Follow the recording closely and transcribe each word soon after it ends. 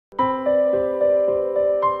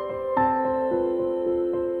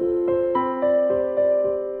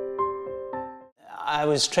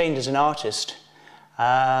was trained as an artist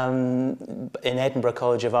in Edinburgh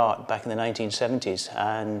College of Art back in the 1970s,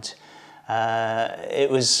 and it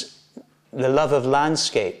was the love of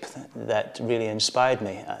landscape that really inspired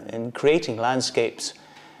me. In creating landscapes,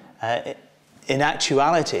 in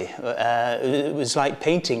actuality, it was like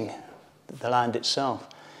painting the land itself.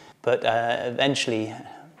 But eventually,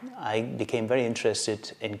 I became very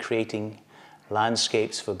interested in creating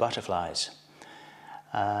landscapes for butterflies.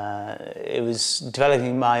 It was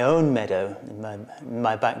developing my own meadow in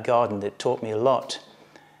my back garden that taught me a lot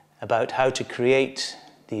about how to create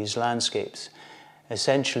these landscapes.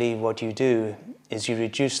 Essentially, what you do is you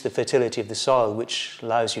reduce the fertility of the soil, which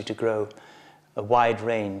allows you to grow a wide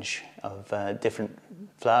range of different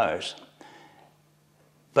flowers.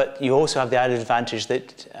 But you also have the added advantage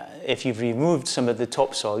that if you've removed some of the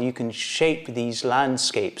topsoil, you can shape these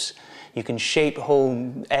landscapes. You can shape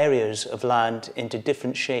whole areas of land into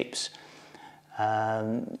different shapes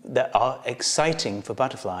that are exciting for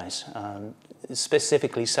butterflies,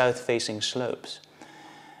 specifically south-facing slopes.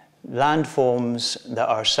 Landforms that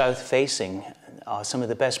are south-facing are some of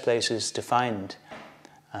the best places to find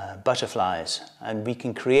butterflies, and we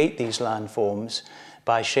can create these landforms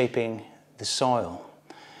by shaping the soil.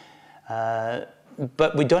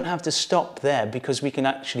 But we don't have to stop there, because we can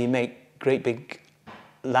actually make great big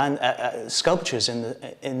sculptures in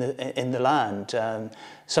the land,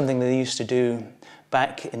 something they used to do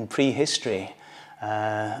back in prehistory.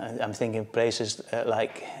 I'm thinking of places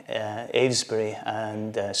like Avesbury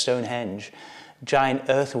and Stonehenge, giant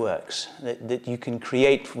earthworks that you can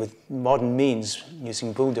create with modern means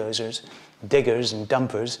using bulldozers, diggers and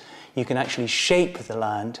dumpers. You can actually shape the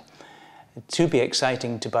land to be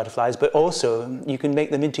exciting to butterflies, but also you can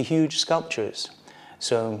make them into huge sculptures.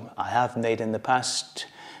 So I have made in the past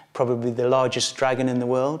probably the largest dragon in the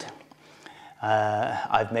world.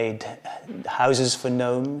 I've made houses for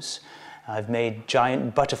gnomes. I've made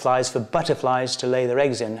giant butterflies for butterflies to lay their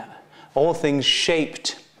eggs in. All things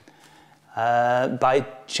shaped by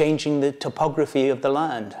changing the topography of the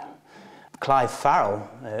land. Clive Farrell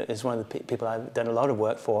is one of the people I've done a lot of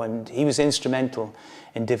work for, and he was instrumental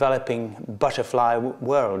in developing Butterfly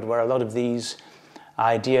World, where a lot of these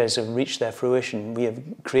ideas have reached their fruition. We have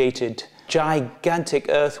created gigantic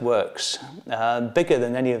earthworks, bigger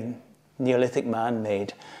than any of Neolithic man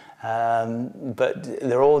made, but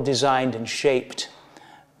they're all designed and shaped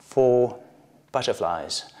for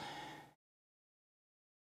butterflies.